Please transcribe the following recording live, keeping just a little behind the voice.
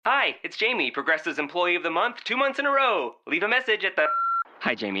Hi, it's Jamie, Progressive's Employee of the Month, 2 months in a row. Leave a message at the...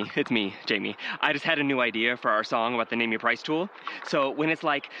 Hi, Jamie. It's me, Jamie. I just had a new idea for our song about the Name Your Price tool. So when it's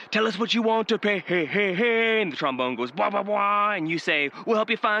like, tell us what you want to pay, hey, hey, hey, and the trombone goes, blah, blah, blah, and you say, we'll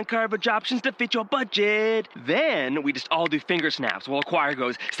help you find coverage options to fit your budget. Then we just all do finger snaps while a choir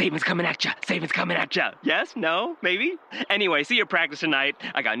goes, savings coming at ya, savings coming at ya. Yes? No? Maybe? Anyway, see you at practice tonight.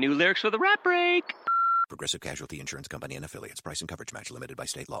 I got new lyrics for the rap break. Progressive Casualty Insurance Company and Affiliates. Price and coverage match limited by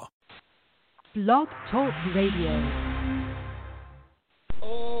state law. Blog Talk Radio.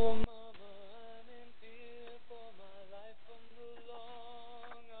 Oh, mama, I'm in fear for my life from the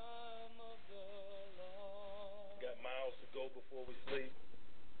long arm of the law. Got miles to go before we sleep.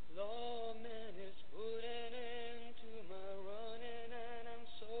 Lawman is putting end to my running, and I'm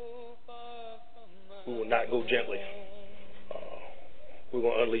so far from my We will not go gently. We're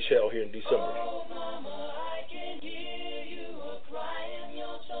going to unleash hell here in December. Oh, mama, I can hear you crying.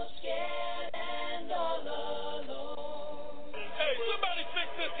 You're so scared and all alone. Hey, somebody fix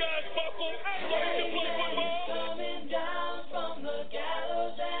this guy's buckle so he can play football. Coming down from the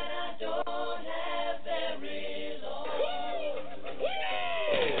gallows, and I don't have very long.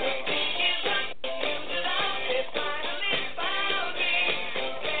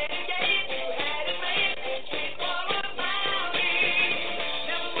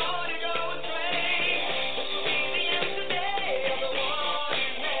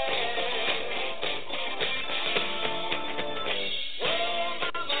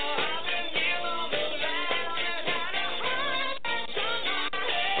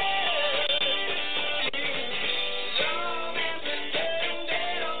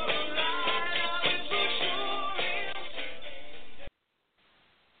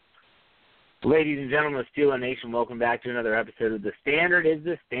 Ladies and gentlemen of Steeler Nation, welcome back to another episode of The Standard is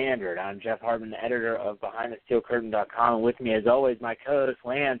the Standard. I'm Jeff Hartman, the editor of BehindTheSteelCurtain.com, and with me, as always, my co-host,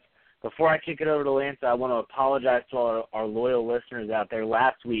 Lance. Before I kick it over to Lance, I want to apologize to our loyal listeners out there.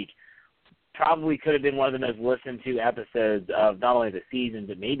 Last week probably could have been one of the most listened to episodes of not only the season,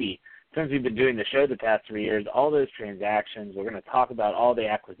 but maybe since we've been doing the show the past 3 years, all those transactions. We're going to talk about all the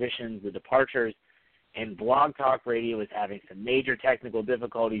acquisitions, the departures, and Blog Talk Radio was having some major technical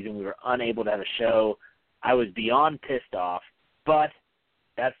difficulties, and we were unable to have a show. I was beyond pissed off, but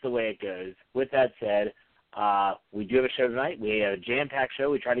that's the way it goes. With that said, we do have a show tonight. We have a jam-packed show.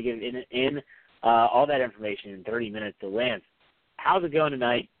 We try to get in all that information in 30 minutes. So, Lance, how's it going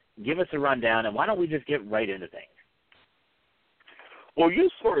tonight? Give us a rundown, and why don't we just get right into things? Well, you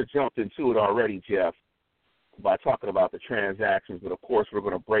sort of jumped into it already, Jeff, by talking about the transactions, but, of course, we're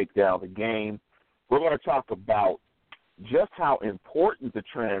going to break down the game. We're going to talk about just how important the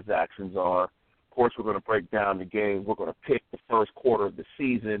transactions are. Of course, we're going to break down the game. We're going to pick the first quarter of the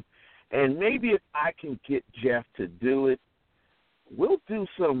season. And maybe if I can get Jeff to do it, we'll do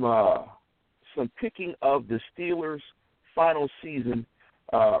some picking of the Steelers' final season,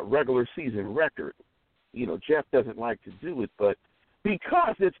 regular season record. You know, Jeff doesn't like to do it, but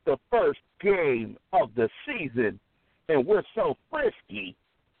because it's the first game of the season and we're so frisky,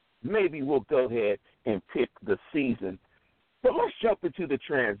 maybe we'll go ahead and pick the season. But let's jump into the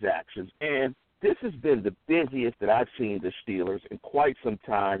transactions. And this has been the busiest that I've seen the Steelers in quite some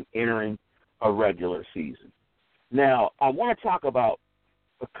time entering a regular season. Now, I want to talk about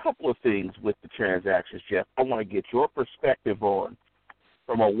a couple of things with the transactions, Jeff. I want to get your perspective on,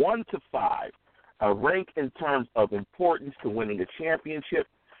 from a 1 to 5, a rank in terms of importance to winning a championship.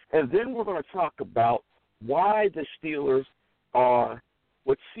 And then we're going to talk about why the Steelers are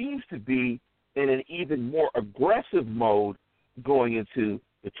what seems to be in an even more aggressive mode going into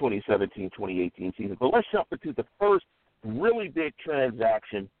the 2017-2018 season. But let's jump into the first really big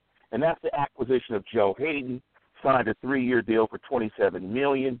transaction, and that's the acquisition of Joe Haden, signed a 3-year deal for $27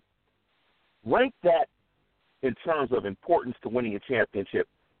 million. Rank that in terms of importance to winning a championship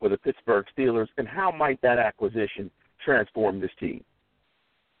for the Pittsburgh Steelers, and how might that acquisition transform this team?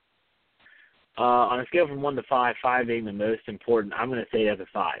 On a scale from 1 to 5, 5 being the most important, I'm going to say that's a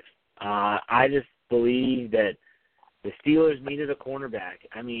 5. I just believe that the Steelers needed a cornerback.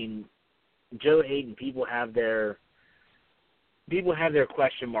 I mean, Joe Haden, people have their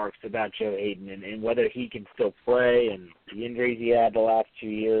question marks about Joe Haden and whether he can still play and the injuries he had the last 2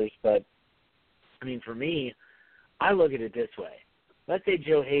 years. But, I mean, for me, I look at it this way. Let's say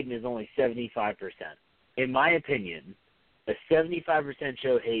Joe Haden is only 75%. In my opinion, a 75%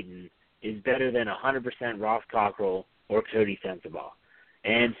 Joe Haden is better than 100% Ross Cockrell or Cody Sensabaugh.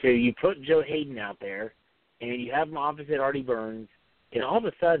 And so you put Joe Haden out there, and you have him opposite Artie Burns, and all of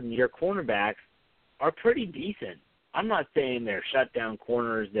a sudden your cornerbacks are pretty decent. I'm not saying they're shutdown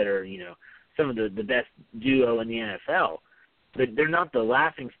corners that are, you know, some of the best duo in the NFL, but they're not the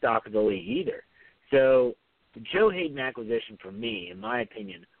laughing stock of the league either. So the Joe Hayden acquisition, for me, in my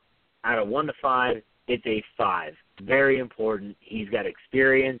opinion, out of 1 to 5, it's a 5. Very important. He's got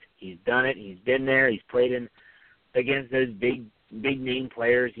experience. He's done it. He's been there. He's played against those big name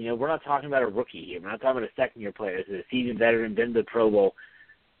players. You know, we're not talking about a rookie here. We're not talking about a second-year player. This is a seasoned veteran, been to the Pro Bowl.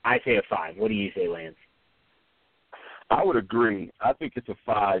 I say a 5. What do you say, Lance? I would agree. I think it's a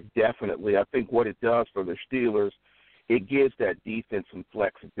 5, definitely. I think what it does for the Steelers, it gives that defense some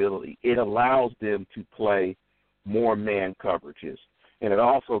flexibility. It allows them to play more man coverages, and it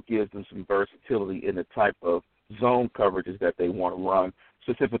also gives them some versatility in the type of zone coverages that they want to run,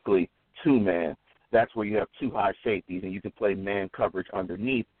 specifically two-man. That's where you have 2 high safeties, and you can play man coverage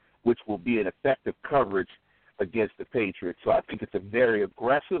underneath, which will be an effective coverage against the Patriots. So I think it's a very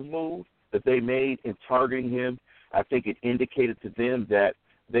aggressive move that they made in targeting him. I think it indicated to them that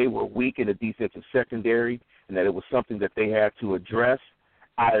they were weak in the defensive secondary and that it was something that they had to address.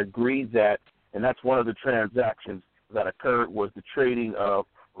 I agree that, and that's one of the transactions that occurred, was the trading of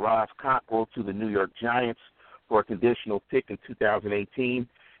Ross Cockrell to the New York Giants for a conditional pick in 2018.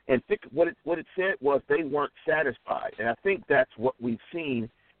 And what it said was they weren't satisfied. And I think that's what we've seen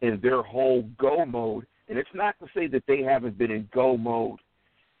in their whole go mode. And it's not to say that they haven't been in go mode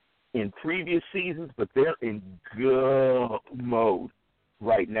in previous seasons, but they're in go mode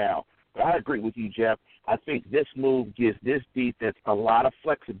right now. But I agree with you, Jeff. I think this move gives this defense a lot of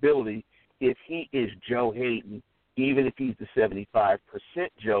flexibility if he is Joe Hayden, even if he's the 75%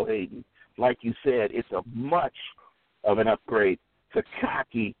 Joe Hayden. Like you said, it's a much of an upgrade to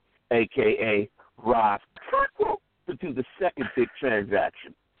Cocky, a.k.a. Ross Cockrell, to do the second big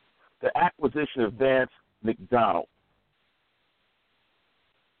transaction, the acquisition of Vance McDonald.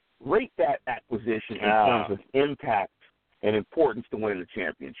 Rate that acquisition in terms of impact and importance to winning the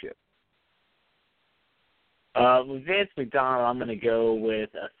championship. With Vance McDonald, I'm going to go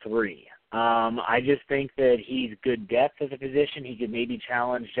with a 3. I just think that he's good depth at the position. He could maybe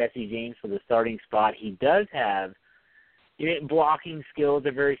challenge Jesse James for the starting spot. He does have, blocking skills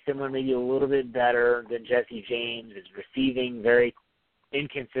are very similar, maybe a little bit better than Jesse James. His receiving, very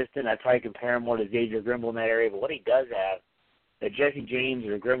inconsistent. I'd probably compare him more to Xavier Grimble in that area. But what he does have that Jesse James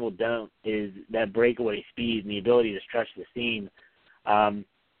or Grimble don't is that breakaway speed and the ability to stretch the seam.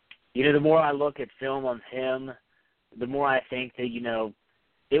 The more I look at film on him, the more I think that,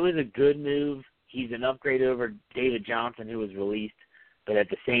 it was a good move. He's an upgrade over David Johnson, who was released. But at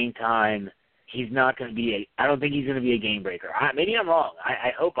the same time, he's not going to be I don't think he's going to be a game breaker. Maybe I'm wrong.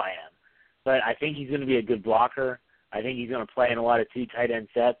 I hope I am. But I think he's going to be a good blocker. I think he's going to play in a lot of 2 tight end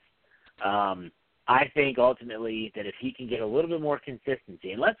sets. I think ultimately that if he can get a little bit more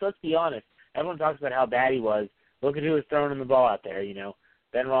consistency, and let's be honest, everyone talks about how bad he was. Look at who was throwing him the ball out there.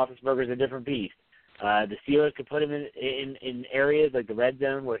 Ben Roethlisberger's a different beast. The Steelers could put him in areas like the red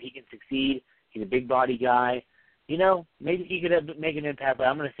zone where he can succeed. He's a big body guy. Maybe he could make an impact, but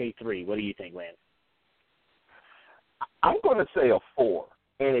I'm going to say 3. What do you think, Lance? I'm going to say a 4,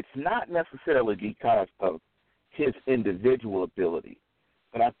 and it's not necessarily because of his individual ability,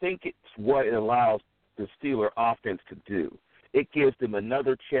 but I think it's what it allows the Steeler offense to do. It gives them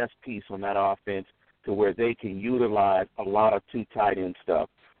another chess piece on that offense to where they can utilize a lot of 2 tight end stuff,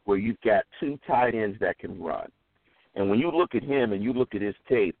 where you've got 2 tight ends that can run. And when you look at him and you look at his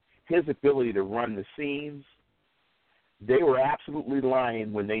tape, his ability to run the seams, they were absolutely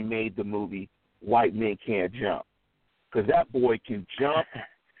lying when they made the movie White Men Can't Jump, because that boy can jump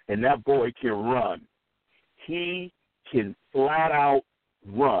and that boy can run. He can flat out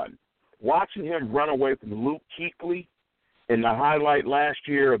run. Watching him run away from Luke Kuechly in the highlight last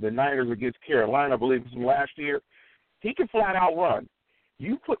year of the Niners against Carolina, I believe it was last year, he can flat out run.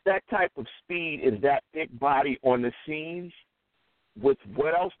 You put that type of speed and that big body on the seams with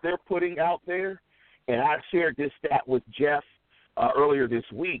what else they're putting out there, and I shared this stat with Jeff earlier this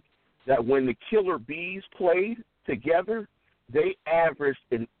week, that when the Killer Bees played together, they averaged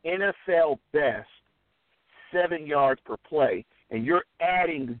an NFL best 7 yards per play. And you're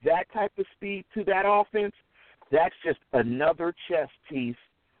adding that type of speed to that offense, that's just another chess piece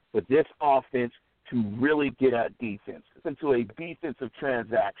for this offense to really get at defense. It's into a defensive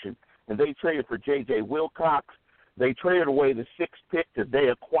transaction. And they traded for J.J. Wilcox. They traded away the 6th pick that they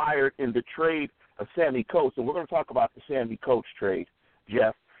acquired in the trade of Sammy Coates. And we're going to talk about the Sammy Coates trade,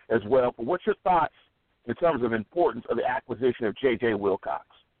 Jeff, as well. But what's your thoughts in terms of importance of the acquisition of J.J. Wilcox?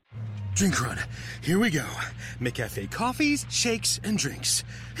 Drink Run, here we go. McCafe coffees, shakes, and drinks.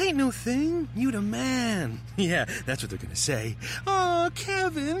 Ain't no thing, you the man. Yeah, that's what they're gonna say. Aw,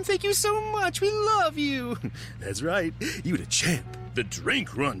 Kevin, thank you so much, we love you. That's right, you the champ, the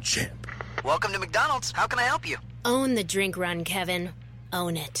Drink Run champ. Welcome to McDonald's. How can I help you? Own the drink run, Kevin.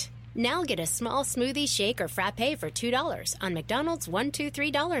 Own it. Now get a small smoothie, shake, or frappe for $2 on McDonald's $1,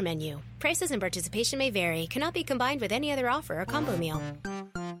 $2, $3 menu. Prices and participation may vary. Cannot be combined with any other offer or combo meal.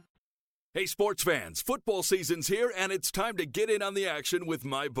 Hey, sports fans, football season's here, and it's time to get in on the action with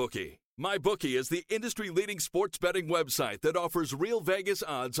MyBookie. MyBookie is the industry-leading sports betting website that offers real Vegas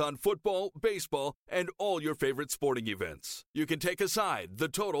odds on football, baseball, and all your favorite sporting events. You can take a side, the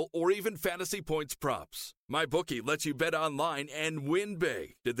total, or even fantasy points props. MyBookie lets you bet online and win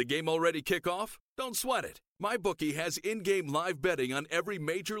big. Did the game already kick off? Don't sweat it. MyBookie has in-game live betting on every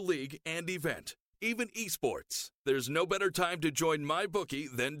major league and event, even esports. There's no better time to join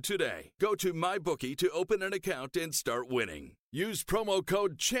MyBookie than today. Go to MyBookie to open an account and start winning. Use promo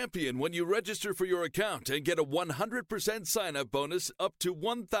code CHAMPION when you register for your account and get a 100% sign-up bonus up to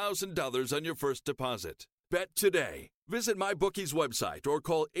 $1,000 on your first deposit. Bet today. Visit MyBookie's website or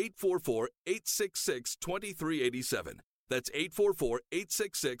call 844-866-2387. That's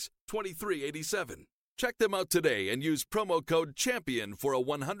 844-866-2387. Check them out today and use promo code CHAMPION for a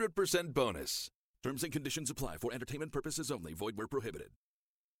 100% bonus. Terms and conditions apply for entertainment purposes only. Void where prohibited.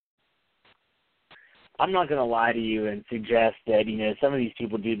 I'm not going to lie to you and suggest that, some of these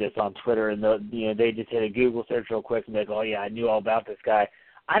people do this on Twitter and, they just hit a Google search real quick and they go, oh, yeah, I knew all about this guy.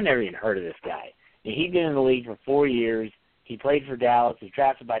 I never even heard of this guy. And he's been in the league for 4 years. He played for Dallas, was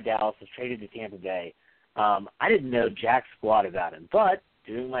drafted by Dallas, was traded to Tampa Bay. I didn't know jack squat about him, but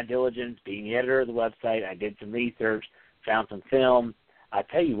doing my diligence, being the editor of the website, I did some research, found some film. I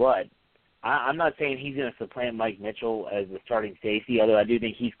tell you what, I'm not saying he's going to supplant Mike Mitchell as the starting safety, although I do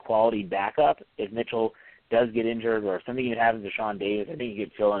think he's quality backup. If Mitchell does get injured or if something even happens to Sean Davis, I think he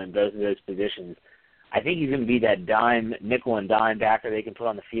could fill in both of those positions. I think he's going to be that nickel and dime backer they can put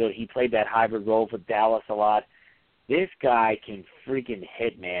on the field. He played that hybrid role for Dallas a lot. This guy can freaking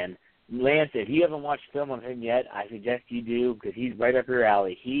hit, man. Lance, if you haven't watched film of him yet, I suggest you do because he's right up your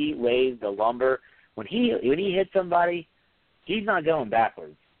alley. He lays the lumber. When he hits somebody, he's not going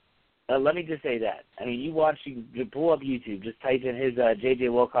backwards. Let me just say that. I mean, you pull up YouTube, just type in his J.J.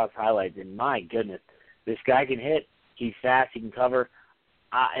 Wilcox highlights, and my goodness, this guy can hit. He's fast. He can cover.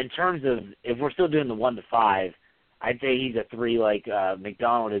 In terms of, if we're still doing the 1 to 5, I'd say he's a 3 like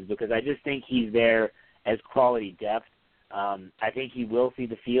McDonald is because I just think he's there as quality depth. I think he will see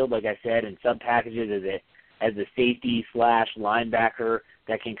the field, like I said, in sub packages as a safety / linebacker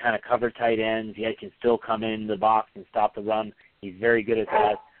that can kind of cover tight ends. He can still come in the box and stop the run. He's very good at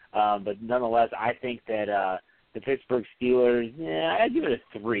that. But nonetheless, I think that the Pittsburgh Steelers, I'd give it a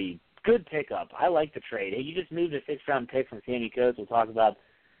 3. Good pickup. I like the trade. Hey, you just moved a 6th-round pick from Sammy Coates. We'll talk about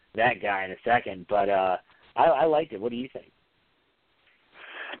that guy in a second. But I liked it. What do you think?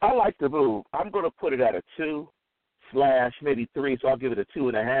 I like the move. I'm going to put it at a 2 / maybe 3, so I'll give it a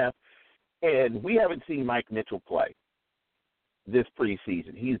 2.5. And we haven't seen Mike Mitchell play this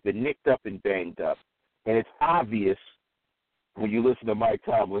preseason. He's been nicked up and banged up. And it's obvious when you listen to Mike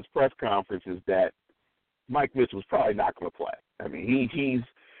Tomlin's press conferences that Mike Mitchell's probably not going to play. I mean,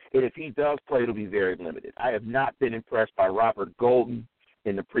 and if he does play, it'll be very limited. I have not been impressed by Robert Golden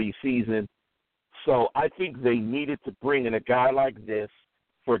in the preseason. So I think they needed to bring in a guy like this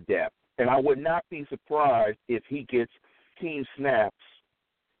for depth. And I would not be surprised if he gets team snaps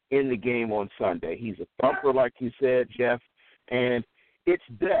in the game on Sunday. He's a thumper, like you said, Jeff, and it's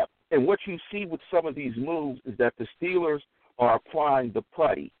depth. And what you see with some of these moves is that the Steelers are applying the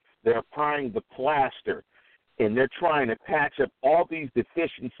putty. They're applying the plaster, and they're trying to patch up all these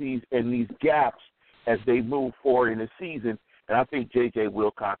deficiencies and these gaps as they move forward in the season. And I think J.J.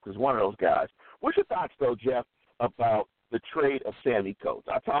 Wilcox is one of those guys. What's your thoughts, though, Jeff, about the trade of Sammy Coates?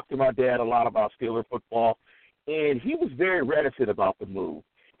 I talked to my dad a lot about Steeler football, and he was very reticent about the move.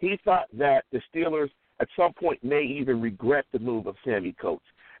 He thought that the Steelers at some point may even regret the move of Sammy Coates.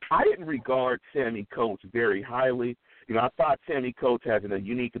 I didn't regard Sammy Coates very highly. I thought Sammy Coates has a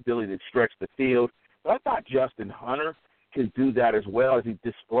unique ability to stretch the field, but I thought Justin Hunter can do that as well as he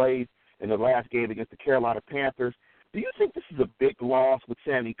displayed in the last game against the Carolina Panthers. Do you think this is a big loss with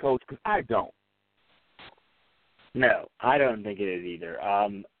Sammy Coates? Because I don't. No, I don't think it is either.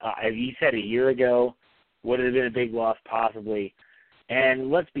 As you said a year ago, would it have been a big loss? Possibly.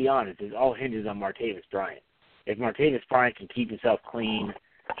 And let's be honest, it all hinges on Martavis Bryant. If Martavis Bryant can keep himself clean,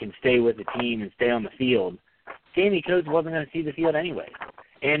 can stay with the team and stay on the field, Sammy Coates wasn't going to see the field anyway.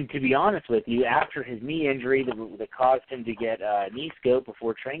 And to be honest with you, after his knee injury that caused him to get a knee scope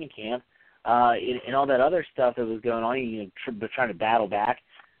before training camp and all that other stuff that was going on, trying to battle back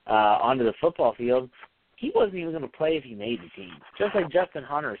onto the football field, he wasn't even going to play if he made the team. Just like Justin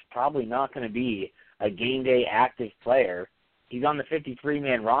Hunter is probably not going to be a game day active player. He's on the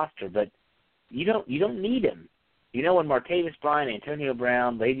 53-man roster, but you don't need him. You know, when Martavis Bryant, Antonio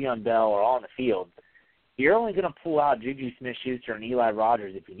Brown, Le'Veon Bell are all on the field, you're only going to pull out Juju Smith-Schuster and Eli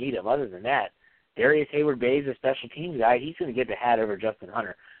Rogers if you need them. Other than that, Darius Hayward-Bay is a special teams guy. He's going to get the hat over Justin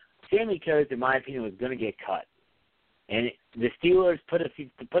Hunter. Sammy Coates, in my opinion, was going to get cut. And the Steelers put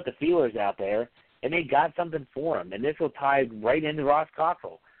the feelers out there, and they got something for him. And this will tie right into Ross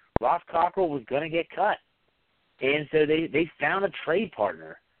Cockrell. Ross Cockrell was going to get cut. And so they found a trade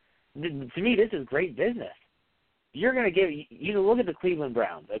partner. To me, this is great business. You're going to give – look at the Cleveland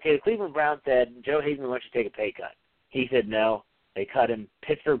Browns. Okay, the Cleveland Browns said, Joe Haden wants you to take a pay cut. He said no. They cut him.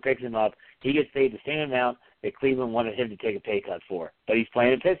 Pittsburgh picks him up. He gets paid the same amount that Cleveland wanted him to take a pay cut for. But he's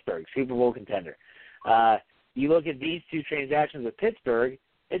playing in Pittsburgh, Super Bowl contender. You look at these two transactions with Pittsburgh,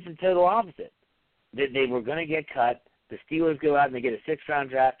 it's the total opposite. They were going to get cut. The Steelers go out and they get a 6th-round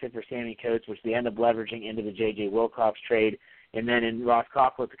draft pick for Sammy Coates, which they end up leveraging into the J.J. Wilcox trade. And then in Ross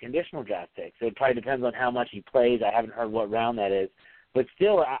Cockrell, it's a conditional draft pick. So it probably depends on how much he plays. I haven't heard what round that is. But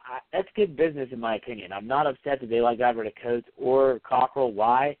still, that's good business in my opinion. I'm not upset that they got rid of Coates or Cockrell.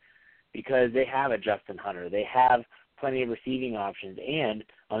 Why? Because they have a Justin Hunter. They have plenty of receiving options. And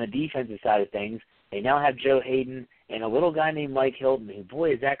on the defensive side of things, they now have Joe Haden and a little guy named Mike Hilton, who,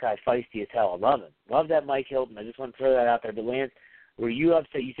 boy, is that guy feisty as hell. I love him. Love that Mike Hilton. I just want to throw that out there. But, Lance, were you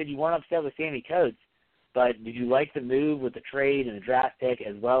upset? You said you weren't upset with Sammy Coates. But did you like the move with the trade and the draft pick,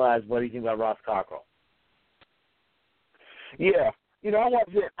 as well as what do you think about Ross Cockrell? Yeah.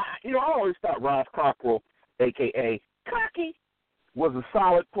 I always thought Ross Cockrell, a.k.a. Cocky, was a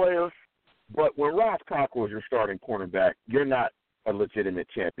solid player. But when Ross Cockrell is your starting cornerback, you're not a legitimate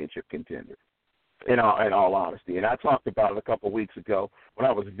championship contender, in all honesty. And I talked about it a couple of weeks ago when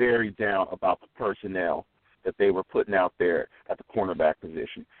I was very down about the personnel that they were putting out there at the cornerback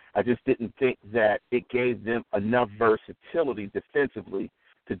position. I just didn't think that it gave them enough versatility defensively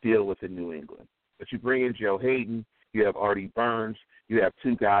to deal with in New England. But you bring in Joe Haden, you have Artie Burns, you have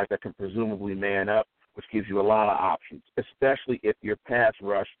two guys that can presumably man up, which gives you a lot of options, especially if your pass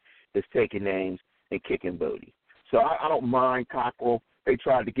rush is taking names and kicking booty. So I don't mind Cockrell. They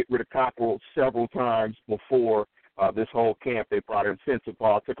tried to get rid of Cockrell several times before this whole camp. They brought in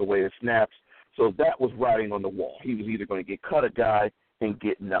Sensabaugh, took away his snaps. So that was writing on the wall. He was either going to get cut a guy and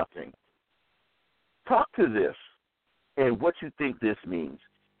get nothing. Talk to this and what you think this means.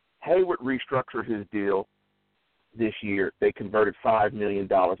 Hayward restructured his deal this year. They converted $5 million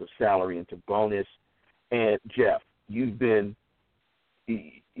of salary into bonus. And, Jeff, you've been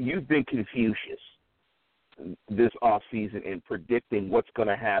Confucius this offseason in predicting what's going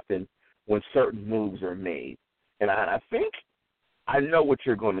to happen when certain moves are made. And I think I know what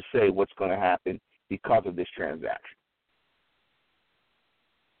you're going to say, what's going to happen because of this transaction.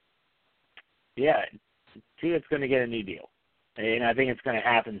 Yeah, it's going to get a new deal. And I think it's going to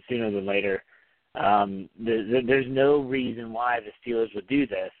happen sooner than later. There's no reason why the Steelers would do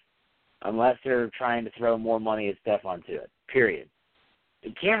this unless they're trying to throw more money at Stephon Tuitt, period.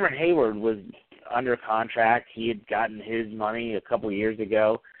 Cameron Hayward was under contract. He had gotten his money a couple years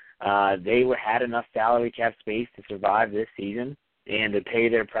ago. They had enough salary cap space to survive this season and to pay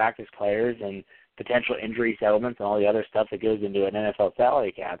their practice players and potential injury settlements and all the other stuff that goes into an NFL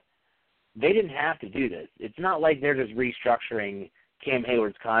salary cap. They didn't have to do this. It's not like they're just restructuring Cam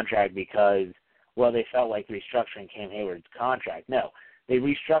Hayward's contract because, well, they felt like restructuring Cam Hayward's contract. No, they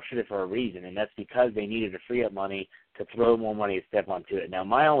restructured it for a reason, and that's because they needed to free up money to throw more money at Stephon Tuitt. Now,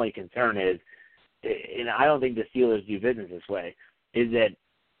 my only concern is, and I don't think the Steelers do business this way, is that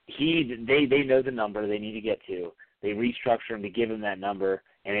they know the number they need to get to. They restructure him to give him that number,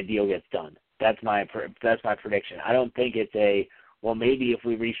 and a deal gets done. That's my prediction. I don't think it's well, maybe if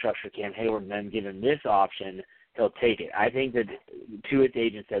we restructure Cam Hayward and then give him this option, he'll take it. I think that Tuitt's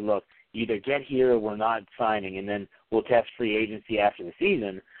agent said, look, either get here or we're not signing, and then we'll test free agency after the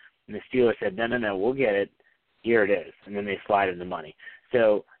season. And the Steelers said, no, we'll get it. Here it is. And then they slide in the money.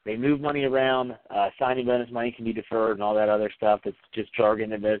 So they move money around. Signing bonus money can be deferred and all that other stuff. That's just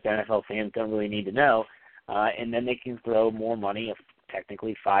jargon that most NFL fans don't really need to know. And then they can throw more money,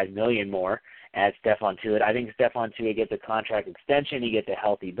 technically $5 million more, at Stephon Tuitt. I think Stephon Tuitt gets a contract extension. He gets a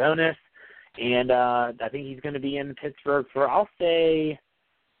healthy bonus. And I think he's going to be in Pittsburgh for, I'll say,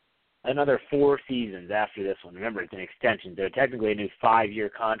 another 4 seasons after this one. Remember, it's an extension. So technically a new 5-year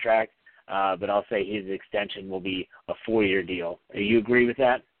contract, but I'll say his extension will be a 4-year deal. Do you agree with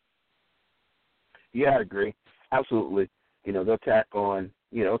that? Yeah, I agree. Absolutely. They'll tack on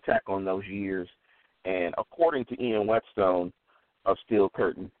those years. And according to Ian Whetstone of Steel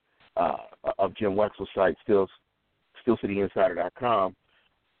Curtain, of Jim Wetzel's site, SteelCityInsider.com,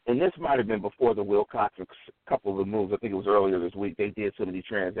 and this might have been before the Wilcox and a couple of the moves. I think it was earlier this week. They did so many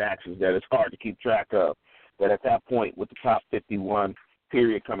transactions that it's hard to keep track of. But at that point, with the top 51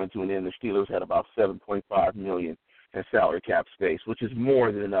 period coming to an end, the Steelers had about $7.5 million in salary cap space, which is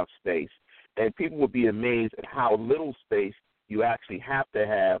more than enough space. And people would be amazed at how little space you actually have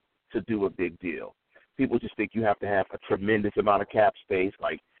to do a big deal. People just think you have to have a tremendous amount of cap space,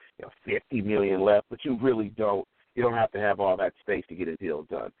 like $50 million left, but you really don't. You don't have to have all that space to get a deal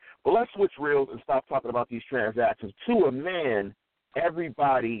done. But let's switch reels and stop talking about these transactions. To a man,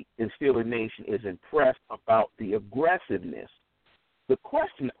 everybody in Steeler Nation is impressed about the aggressiveness. The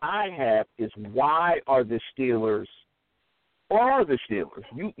question I have is, why are the Steelers,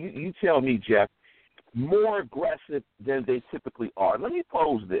 you tell me, Jeff, more aggressive than they typically are? Let me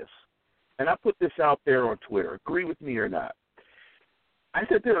pose this, and I put this out there on Twitter. Agree with me or not. I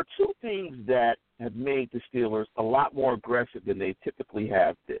said there are two things that have made the Steelers a lot more aggressive than they typically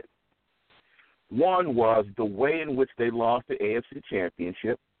have been. One was the way in which they lost the AFC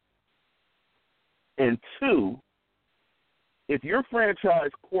Championship. And two, if your franchise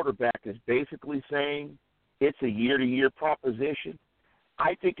quarterback is basically saying it's a year-to-year proposition,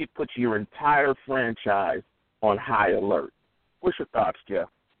 I think it puts your entire franchise on high alert. What's your thoughts, Jeff?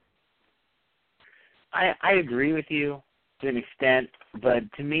 I agree with you to an extent, but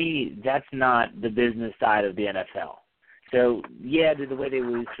to me, that's not the business side of the NFL. So, yeah, did the way they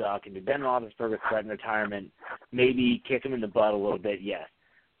lose suck, and did Ben Roethlisberger threaten retirement, maybe kick him in the butt a little bit? Yes.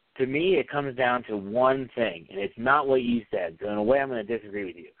 To me, it comes down to one thing, and it's not what you said. So in a way, I'm going to disagree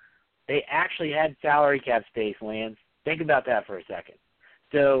with you. They actually had salary cap space, Lance. Think about that for a second.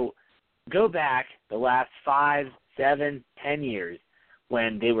 So go back the last 5, 7, 10 years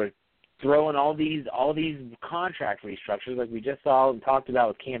when they were throwing all these contract restructures like we just saw and talked about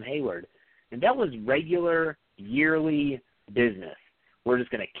with Cam Hayward, and that was regular yearly business. We're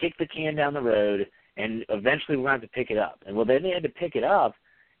just going to kick the can down the road, and eventually we're going to have to pick it up. And well, then they had to pick it up,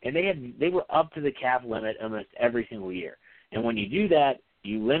 and they were up to the cap limit almost every single year. And when you do that,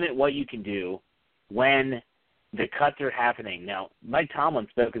 you limit what you can do when the cuts are happening. Now, Mike Tomlin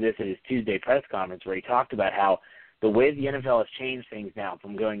spoke of this at his Tuesday press conference where he talked about how the way the NFL has changed things now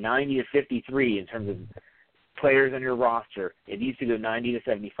from going 90 to 53 in terms of players on your roster. It used to go 90 to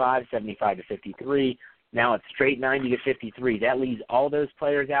 75, 75 to 53. Now it's straight 90 to 53. That leaves all those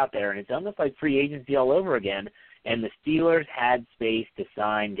players out there, and it's almost like free agency all over again. And the Steelers had space to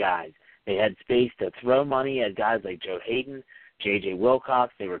sign guys. They had space to throw money at guys like Joe Hayden, J.J.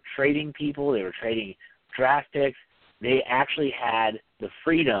 Wilcox. They were trading people. They were trading draft picks. They actually had the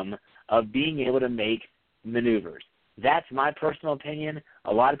freedom of being able to make maneuvers. That's my personal opinion.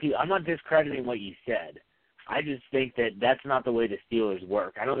 A lot of people, I'm not discrediting what you said. I just think that that's not the way the Steelers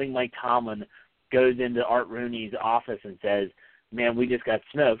work. I don't think Mike Tomlin goes into Art Rooney's office and says, man, we just got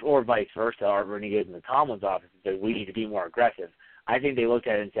smoked, or vice versa. Art Rooney goes into Tomlin's office and says, we need to be more aggressive. I think they looked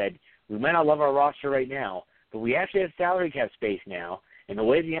at it and said, we might not love our roster right now, but we actually have salary cap space now, and the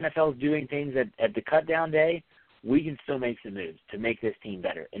way the NFL is doing things at the cut-down day, we can still make some moves to make this team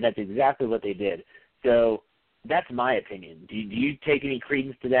better, and that's exactly what they did. So that's my opinion. Do you take any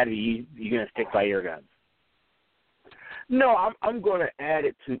credence to that, or are you going to stick by your guns? No, I'm going to add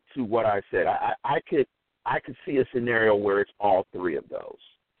it to what I said. I could see a scenario where it's all three of those.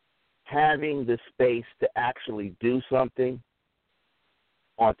 Having the space to actually do something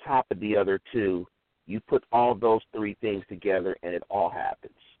on top of the other two, you put all those three things together and it all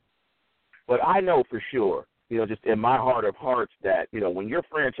happens. But I know for sure, just in my heart of hearts that, when your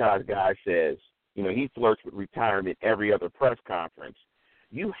franchise guy says, he flirts with retirement every other press conference,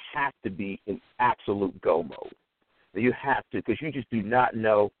 you have to be in absolute go mode. You have to, because you just do not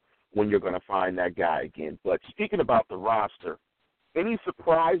know when you're going to find that guy again. But speaking about the roster, any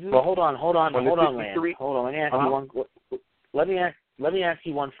surprises? Well, hold on, Lance. Hold on. Let me ask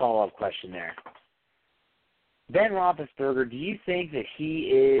you one follow-up question there. Ben Roethlisberger, do you think that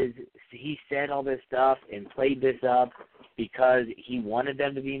he said all this stuff and played this up because he wanted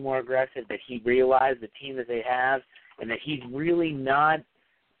them to be more aggressive, that he realized the team that they have, and that he's really not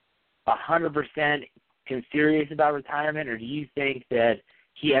 100% serious about retirement, or do you think that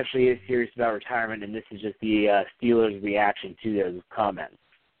he actually is serious about retirement and this is just the Steelers' reaction to those comments?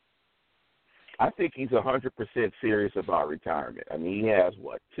 I think he's 100% serious about retirement. I mean, he has,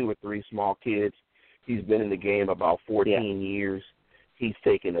 2 or 3 small kids. He's been in the game about 14 years. He's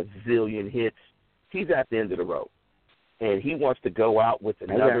taken a zillion hits. He's at the end of the road. And he wants to go out with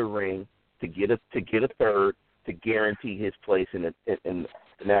another ring to get a third to guarantee his place in the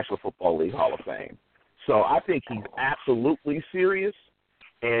National Football League Hall of Fame. So I think he's absolutely serious,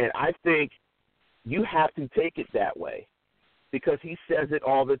 and I think you have to take it that way. because he says it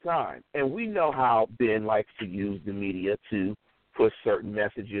all the time. And we know how Ben likes to use the media to push certain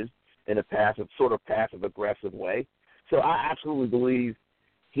messages in a sort of passive-aggressive way. So I absolutely believe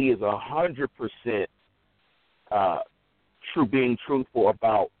he is 100% being truthful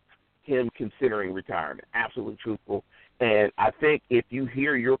about him considering retirement, absolutely truthful. And I think if you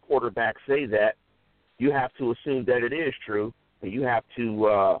hear your quarterback say that, you have to assume that it is true, and you have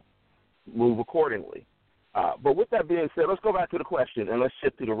to move accordingly. But with that being said, let's go back to the question, and let's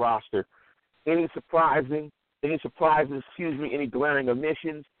shift to the roster. Any surprises, any glaring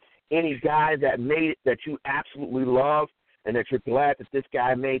omissions, any guy that made it that you absolutely love and that you're glad that this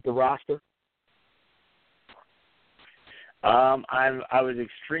guy made the roster? I was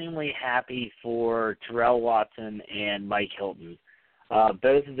extremely happy for Terrell Watson and Mike Hilton.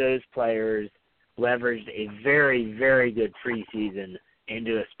 Both of those players leveraged a very, very good preseason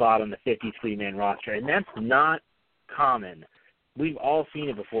into a spot on the 53-man roster, and that's not common. We've all seen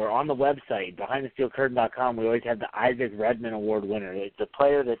it before. On the website, BehindTheSteelCurtain.com, we always have the Isaac Redman Award winner. It's a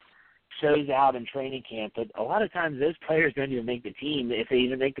player that shows out in training camp, but a lot of times those players don't even make the team if they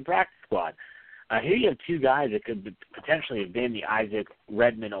even make the practice squad. Here you have two guys that could potentially have been the Isaac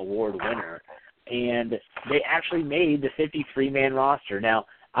Redman Award winner, and they actually made the 53-man roster. Now,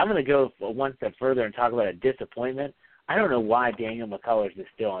 I'm going to go one step further and talk about a disappointment. I don't know why Daniel McCullers is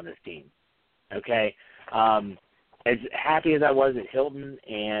still on this team, okay? As happy as I was that Hilton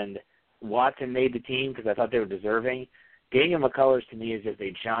and Watson made the team because I thought they were deserving, Daniel McCullers to me is just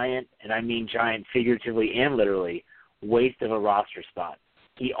a giant, and I mean giant figuratively and literally, waste of a roster spot.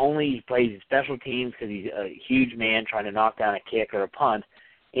 He only plays special teams because he's a huge man trying to knock down a kick or a punt,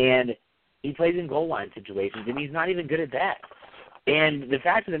 and he plays in goal line situations, and he's not even good at that. And the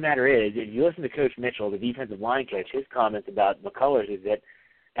fact of the matter is, if you listen to Coach Mitchell, the defensive line coach, his comments about McCullers is that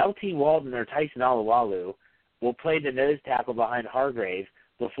L.T. Walden or Tyson Alualu will play the nose tackle behind Hargrave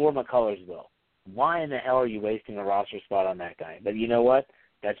before McCullers will. Why in the hell are you wasting a roster spot on that guy? But you know what?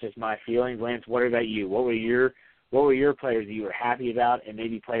 That's just my feelings. Lance, what about you? What were your players that you were happy about, and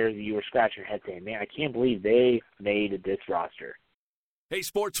maybe players that you were scratching your head saying, man, I can't believe they made this roster? Hey,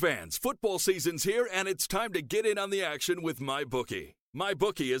 sports fans, football season's here, and it's time to get in on the action with MyBookie.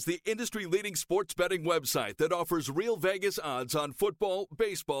 MyBookie is the industry-leading sports betting website that offers real Vegas odds on football,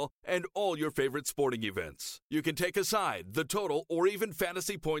 baseball, and all your favorite sporting events. You can take a side, the total, or even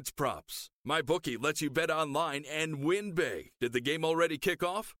fantasy points props. MyBookie lets you bet online and win big. Did the game already kick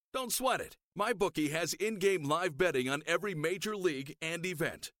off? Don't sweat it. MyBookie has in-game live betting on every major league and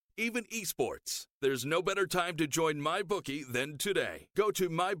event, even esports. There's no better time to join MyBookie than today. Go to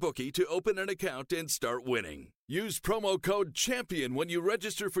MyBookie to open an account and start winning. Use promo code CHAMPION when you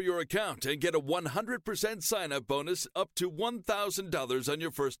register for your account and get a 100% sign-up bonus up to $1,000 on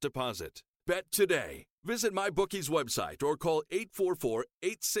your first deposit. Bet today. Visit MyBookie's website or call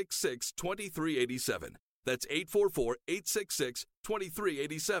 844-866-2387. That's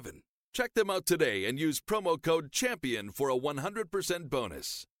 844-866-2387. Check them out today and use promo code CHAMPION for a 100%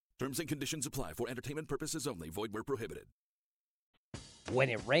 bonus. Terms and conditions apply for entertainment purposes only. Void where prohibited. When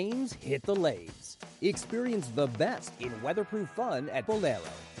it rains, hit the Laves. Experience the best in weatherproof fun at Bolero.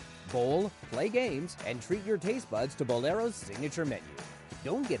 Bowl, play games, and treat your taste buds to Bolero's signature menu.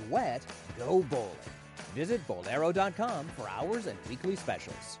 Don't get wet, go bowling. Visit Bolero.com for hours and weekly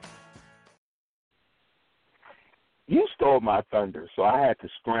specials. You stole my thunder, so I had to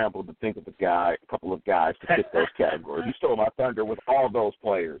scramble to think of a couple of guys to fit those categories. You stole my thunder with all those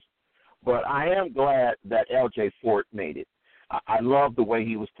players. But I am glad that L.J. Fort made it. I love the way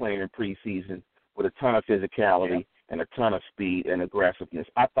he was playing in preseason with a ton of physicality and a ton of speed and aggressiveness.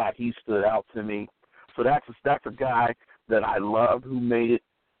 I thought he stood out to me. So that's a guy that I loved who made it.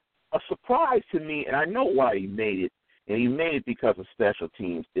 A surprise to me, and I know why he made it, and he made it because of special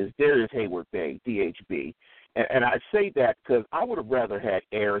teams, is Darius Hayward-Bay, DHB. And I say that because I would have rather had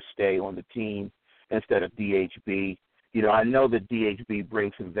Ayers stay on the team instead of DHB. You know, I know that DHB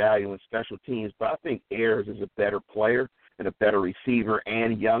brings some value in special teams, but I think Ayers is a better player and a better receiver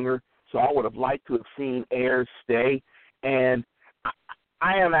and younger. So I would have liked to have seen Ayers stay. And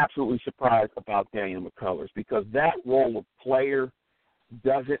I am absolutely surprised about Daniel McCullers because that role of player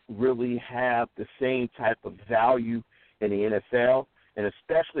doesn't really have the same type of value in the NFL, and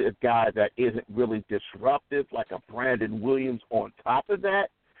especially a guy that isn't really disruptive like a Brandon Williams on top of that,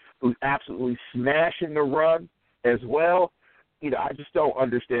 who's absolutely smashing the run as well. You know, I just don't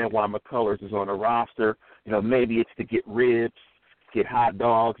understand why McCullers is on the roster. You know, maybe it's to get ribs, get hot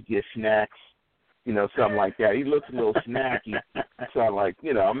dogs, get snacks, you know, something like that. He looks a little snacky. So, like,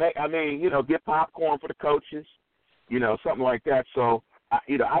 you know, I mean, you know, get popcorn for the coaches, you know, something like that. So, I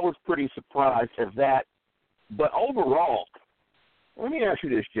was pretty surprised at that. But overall, Let me ask you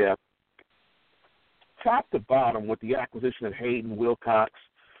this, Jeff. Top to bottom, with the acquisition of Hayden Wilcox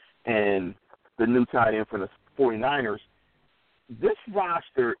and the new tight end for the 49ers, this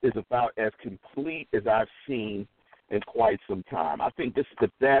roster is about as complete as I've seen in quite some time. I think this is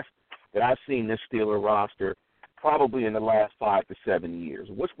the best that I've seen this Steeler roster probably in the last 5 to 7 years.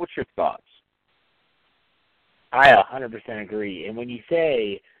 What's your thoughts? I 100% agree. And when you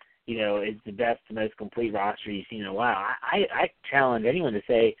say, it's the best, the most complete roster you've seen in a while, I challenge anyone to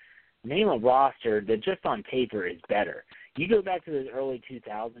say, name a roster that just on paper is better. You go back to those early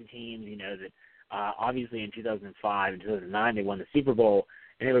 2000 teams, that obviously in 2005 and 2009 they won the Super Bowl,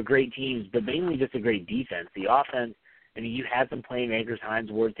 and they were great teams, but mainly just a great defense. The offense, you had some playmakers,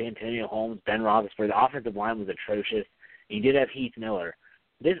 Hines Ward, Antonio Holmes, Ben Roethlisberger. The offensive line was atrocious. You did have Heath Miller.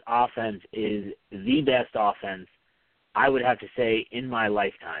 This offense is the best offense, I would have to say, in my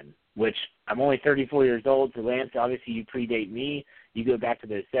lifetime, which I'm only 34 years old, so Lance, obviously you predate me. You go back to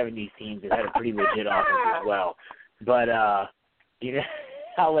those 70s teams that had a pretty legit offense as well. But,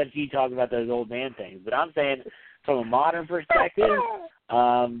 I'll let you talk about those old man things. But I'm saying from a modern perspective,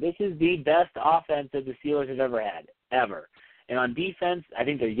 this is the best offense that the Steelers have ever had, ever. And on defense, I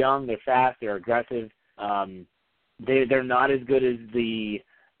think they're young, they're fast, they're aggressive. They're not as good as the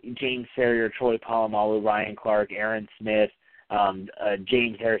James Ferrier, Troy Polamalu, Ryan Clark, Aaron Smith,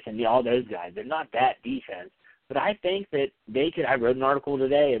 James Harrison, all those guys. They're not that defense. But I think that they could – I wrote an article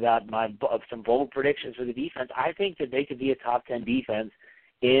today about some bold predictions for the defense. I think that they could be a top 10 defense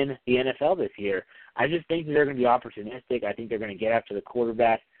in the NFL this year. I just think that they're going to be opportunistic. I think they're going to get after the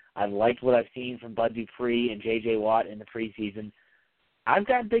quarterback. I've liked what I've seen from Bud Dupree and J.J. Watt in the preseason. I've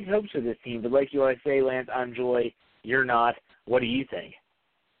got big hopes for this team, but like you always say, Lance, I'm Joy. You're not. What do you think?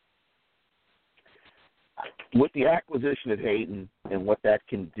 With the acquisition of Hayden and what that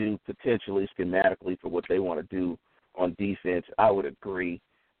can do potentially schematically for what they want to do on defense, I would agree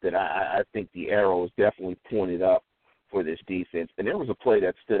that I think the arrow is definitely pointed up for this defense. And there was a play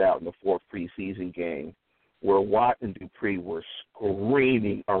that stood out in the fourth preseason game where Watt and Dupree were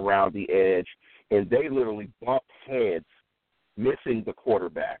screaming around the edge, and they literally bumped heads, missing the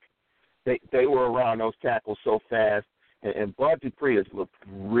quarterback. They were around those tackles so fast, and Bud Dupree has looked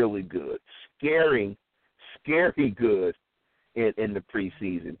really good, scary good in the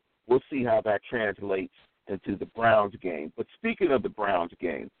preseason. We'll see how that translates into the Browns game. But speaking of the Browns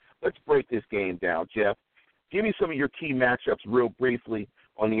game, let's break this game down, Jeff. Give me some of your key matchups real briefly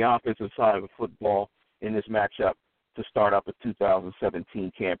on the offensive side of the football in this matchup to start up a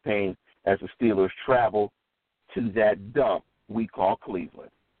 2017 campaign as the Steelers travel to that dump we call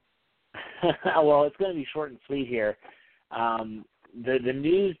Cleveland. Well, it's going to be short and sweet here. The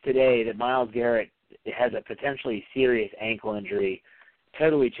news today that Myles Garrett has a potentially serious ankle injury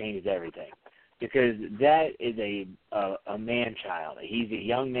totally changes everything, because that is a man-child. He's a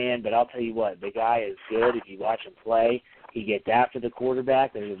young man, but I'll tell you what, the guy is good. If you watch him play, he gets after the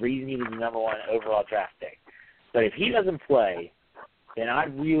quarterback. There's a reason he was the number 1 overall draft pick. But if he doesn't play, then I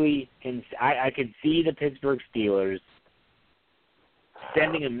really can – I could see the Pittsburgh Steelers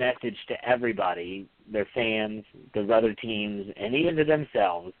sending a message to everybody, their fans, the other teams, and even to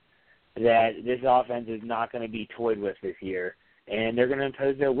themselves, that this offense is not going to be toyed with this year, and they're going to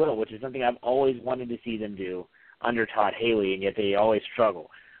impose their will, which is something I've always wanted to see them do under Todd Haley, and yet they always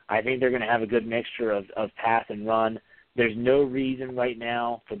struggle. I think they're going to have a good mixture of pass and run. There's no reason right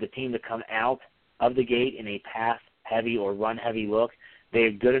now for the team to come out of the gate in a pass-heavy or run-heavy look.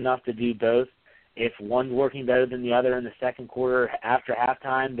 They're good enough to do both. If one's working better than the other in the second quarter after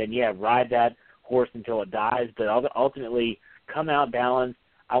halftime, then, yeah, ride that horse until it dies, but ultimately come out balanced.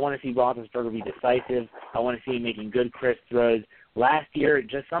 I want to see Roethlisberger be decisive. I want to see him making good, crisp throws. Last year,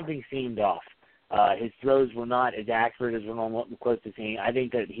 just something seemed off. His throws were not as accurate as we're close to seeing. I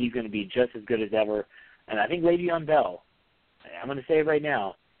think that he's going to be just as good as ever. And I think Le'Veon Bell, I'm going to say it right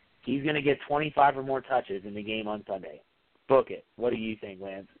now, he's going to get 25 or more touches in the game on Sunday. Book it. What do you think,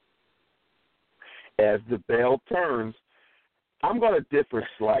 Lance? As the bell turns, I'm going to differ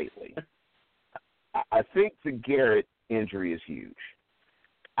slightly. I think the Garrett injury is huge.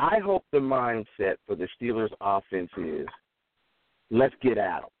 I hope the mindset for the Steelers offense is, let's get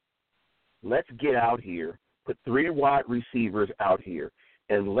at them. Let's get out here, put 3 wide receivers out here,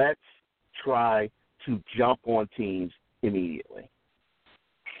 and let's try to jump on teams immediately.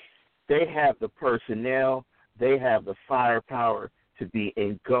 They have the personnel, they have the firepower to be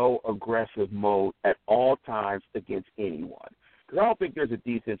in go-aggressive mode at all times against anyone. Because I don't think there's a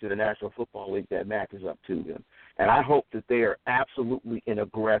defense in the National Football League that matches up to them. And I hope that they are absolutely in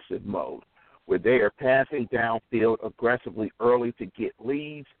aggressive mode, where they are passing downfield aggressively early to get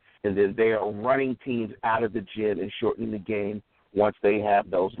leads, and then they are running teams out of the gym and shortening the game once they have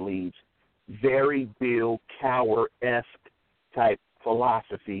those leads. Very Bill Cowher-esque type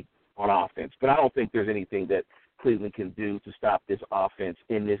philosophy on offense. But I don't think there's anything that Cleveland can do to stop this offense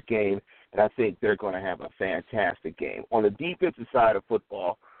in this game, and I think they're going to have a fantastic game. On the defensive side of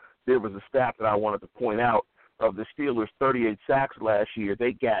football, there was a stat that I wanted to point out. Of the Steelers' 38 sacks last year,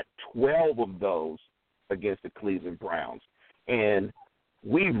 they got 12 of those against the Cleveland Browns. And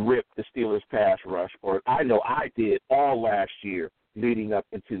we ripped the Steelers' pass rush, or I know I did, all last year leading up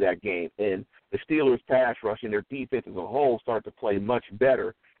into that game. And the Steelers' pass rush and their defense as a whole started to play much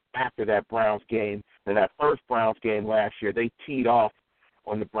better after that Browns game. And that first Browns game last year, they teed off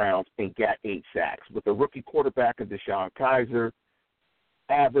on the Browns and got 8 sacks. With the rookie quarterback of Deshaun Kaiser,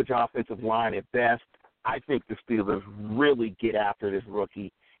 average offensive line at best, I think the Steelers really get after this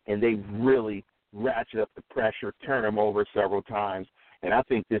rookie, and they really ratchet up the pressure, turn him over several times, and I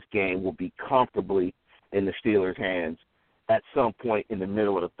think this game will be comfortably in the Steelers' hands at some point in the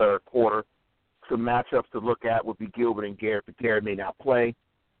middle of the third quarter. Some matchups to look at would be Gilbert and Garrett, but Garrett may not play.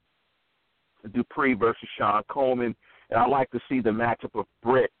 Dupree versus Sean Coleman, and I like to see the matchup of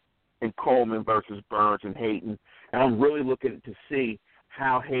Britt and Coleman versus Burns and Hayden, and I'm really looking to see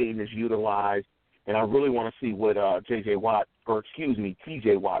how Hayden is utilized, and I really want to see what T.J. Watt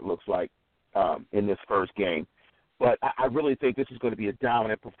looks like in this first game. But I really think this is going to be a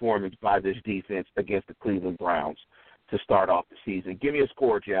dominant performance by this defense against the Cleveland Browns to start off the season. Give me a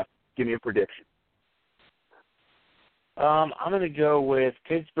score, Jeff. Give me a prediction. I'm going to go with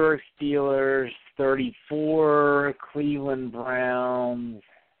Pittsburgh Steelers 34, Cleveland Browns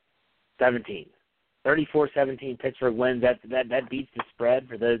 17. 34-17, Pittsburgh wins. That beats the spread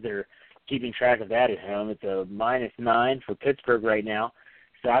for those that are keeping track of that at home. It's a -9 for Pittsburgh right now.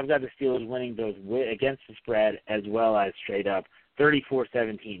 So I've got the Steelers winning both against the spread as well as straight up.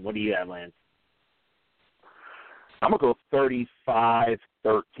 34-17. What do you have, Lance? I'm going to go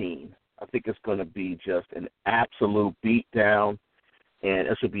 35-13. I think it's going to be just an absolute beatdown, and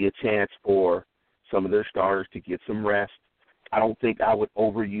this will be a chance for some of their starters to get some rest. I don't think I would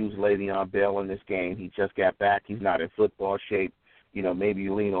overuse Le'Veon Bell in this game. He just got back. He's not in football shape. You know, maybe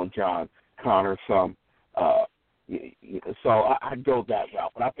you lean on John Connor some. So I'd go that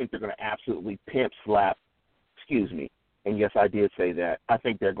route. But I think they're going to absolutely pimp slap. Excuse me. And, yes, I did say that. I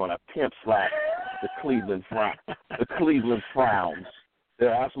think they're going to pimp slap the Cleveland Frowns.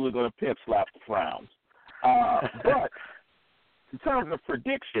 They're absolutely going to pimp slap the Frowns. But in terms of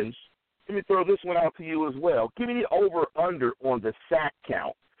predictions, let me throw this one out to you as well. Give me the over-under on the sack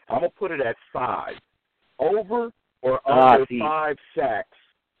count. I'm going to put it at 5. Over or under 5 sacks?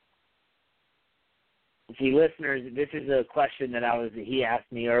 See, listeners, this is a question that he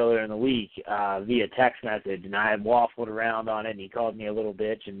asked me earlier in the week via text message, and I had waffled around on it, and he called me a little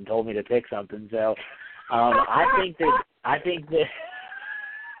bitch and told me to pick something. So I think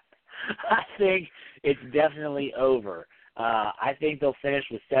it's definitely over. I think they'll finish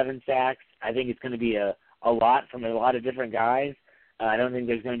with 7 sacks. I think it's going to be a lot from a lot of different guys. I don't think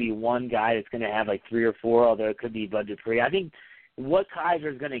there's going to be one guy that's going to have like 3 or 4, although it could be Bud Dupree. I think what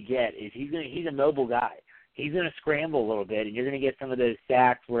Kaiser's going to get is he's a mobile guy. He's going to scramble a little bit, and you're going to get some of those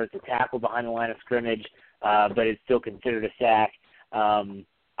sacks where it's a tackle behind the line of scrimmage, but it's still considered a sack.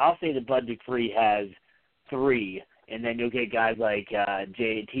 I'll say that Bud Dupree has 3, and then you'll get guys like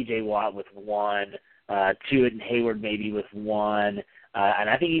T.J. Watt with 1, Tuitt and Hayward maybe with 1, and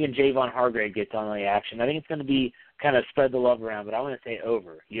I think even Javon Hargrave gets on the action. I think it's going to be kind of spread the love around, but I want to say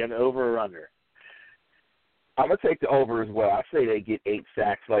over. You have over or under? I'm going to take the over as well. I say they get 8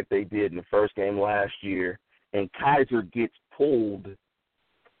 sacks like they did in the first game last year, and Kaiser gets pulled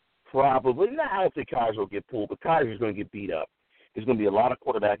probably. No, I don't think Kaiser will get pulled, but Kaiser's going to get beat up. There's going to be a lot of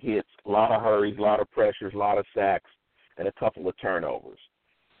quarterback hits, a lot of hurries, a lot of pressures, a lot of sacks, and a couple of turnovers.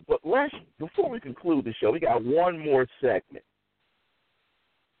 But before we conclude the show, we got one more segment.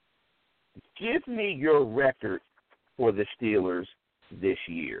 Give me your record for the Steelers this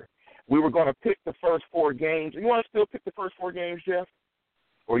year. We were going to pick the first 4 games. You want to still pick the first 4 games, Jeff?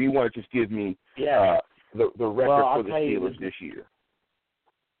 Or you want to just give me the record for the Steelers this year?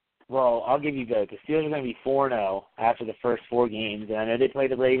 Well, I'll give you both. The Steelers are going to be 4-0 after the first 4 games, and I know they play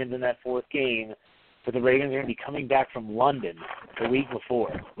the Ravens in that 4th game, but the Ravens are going to be coming back from London the week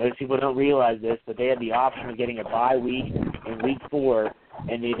before. Most people don't realize this, but they had the option of getting a bye week in week 4,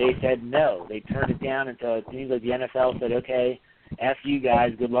 and they said no. They turned it down until it seems like the NFL said, okay, F you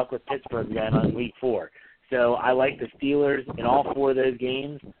guys, good luck with Pittsburgh then on week 4. So I like the Steelers in all 4 of those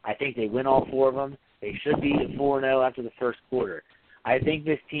games. I think they win all 4 of them. They should be at 4-0 after the first quarter. I think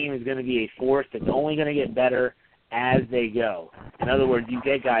this team is going to be a force that's only going to get better as they go. In other words, you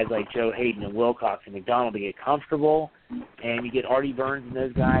get guys like Joe Hayden and Wilcox and McDonald to get comfortable, and you get Artie Burns and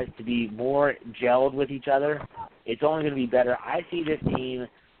those guys to be more gelled with each other. It's only going to be better. I see this team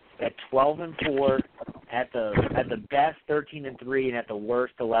at 12-4, at the best 13-3, and at the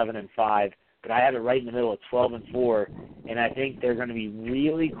worst 11-5. But I have it right in the middle at 12-4, and I think they're going to be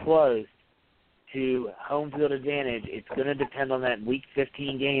really close to home field advantage. It's going to depend on that Week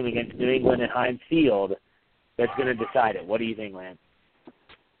 15 game against New England at Heinz Field. That's going to decide it. What do you think, Lance?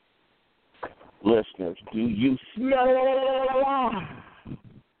 Listeners, do you smell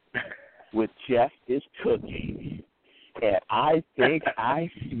what Jeff is cooking? And I think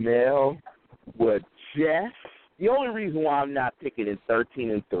I smell what Jeff. The only reason why I'm not picking in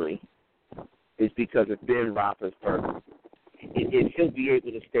 13-3 is because of Ben Roethlisberger. If he'll be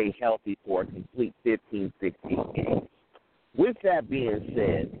able to stay healthy for a complete 15, 16 games. With that being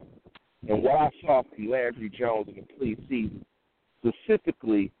said, and what I saw from Landry Jones in the preseason,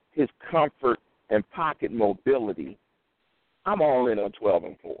 specifically his comfort and pocket mobility, I'm all in on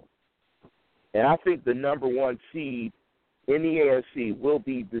 12-4. And I think the number one seed in the AFC will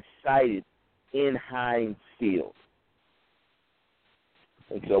be decided in Heinz Field.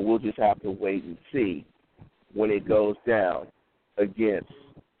 And so we'll just have to wait and see when it goes down against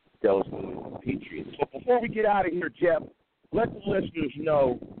those Patriots. So before we get out of here, Jeff, let the listeners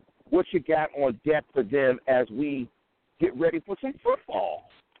know what you got on deck for them as we get ready for some football.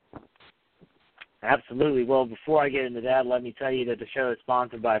 Absolutely. Well, before I get into that, let me tell you that the show is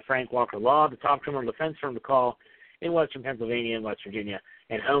sponsored by Frank Walker Law, the top criminal defense firm to call in Western Pennsylvania and West Virginia,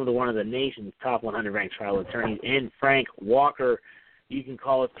 and home to one of the nation's top 100 ranked trial attorneys in Frank Walker. You can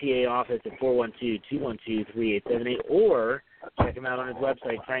call his PA office at 412-212-3878, or check him out on his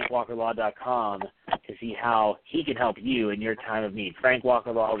website, frankwalkerlaw.com, to see how he can help you in your time of need. Frank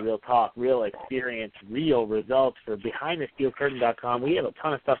Walker Law, real talk, real experience, real results. For BehindTheSteelCurtain.com, we have a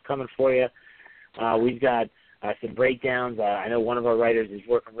ton of stuff coming for you. We've got some breakdowns. I know one of our writers is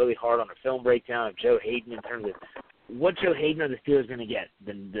working really hard on a film breakdown of Joe Hayden in terms of what Joe Hayden are the Steelers going to get,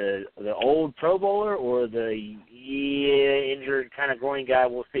 the old Pro Bowler or the injured kind of groin guy.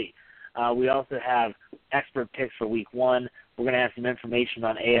 We'll see. We also have expert picks for Week 1. We're going to have some information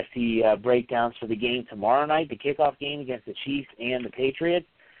on AFC breakdowns for the game tomorrow night, the kickoff game against the Chiefs and the Patriots,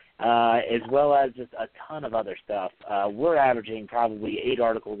 as well as just a ton of other stuff. We're averaging probably 8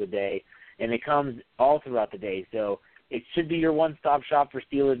 articles a day, and it comes all throughout the day. So it should be your one-stop shop for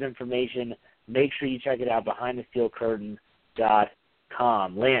Steelers information. Make sure you check it out,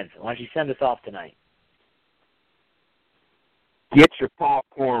 BehindTheSteelCurtain.com. Lance, why don't you send us off tonight? Get your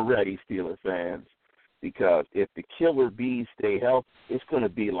popcorn ready, Steelers fans, because if the Killer Bees stay healthy, it's going to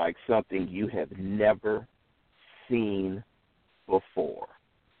be like something you have never seen before.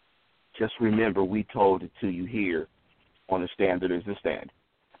 Just remember, we told it to you here on The Standard is the Standard.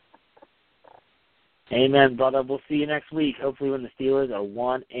 Amen, brother. We'll see you next week, hopefully when the Steelers are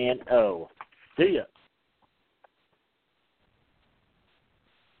 1-0. See ya.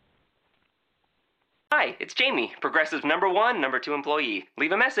 Hi, it's Jamie, Progressive's #1, #2 employee.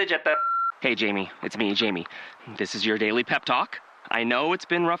 Leave a message at the... Hey, Jamie, it's me, Jamie. This is your daily pep talk. I know it's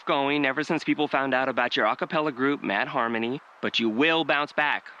been rough going ever since people found out about your a cappella group, Mad Harmony, but you will bounce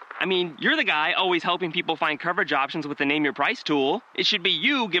back. I mean, you're the guy always helping people find coverage options with the Name Your Price tool. It should be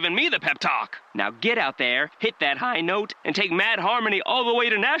you giving me the pep talk. Now get out there, hit that high note, and take Mad Harmony all the way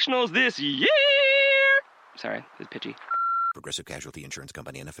to nationals this year! Sorry, it's pitchy. Progressive Casualty Insurance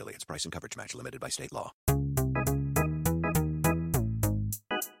Company and Affiliates. Price and coverage match limited by state law.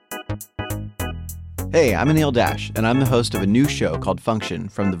 Hey, I'm Anil Dash, and I'm the host of a new show called Function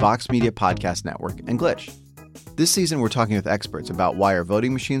from the Vox Media Podcast Network and Glitch. This season, we're talking with experts about why our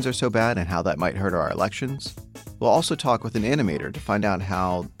voting machines are so bad and how that might hurt our elections. We'll also talk with an animator to find out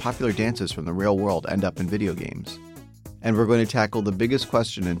how popular dances from the real world end up in video games. And we're going to tackle the biggest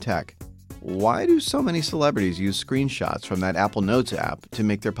question in tech. Why do so many celebrities use screenshots from that Apple Notes app to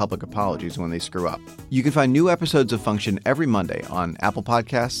make their public apologies when they screw up? You can find new episodes of Function every Monday on Apple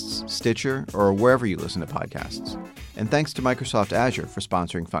Podcasts, Stitcher, or wherever you listen to podcasts. And thanks to Microsoft Azure for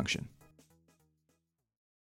sponsoring Function.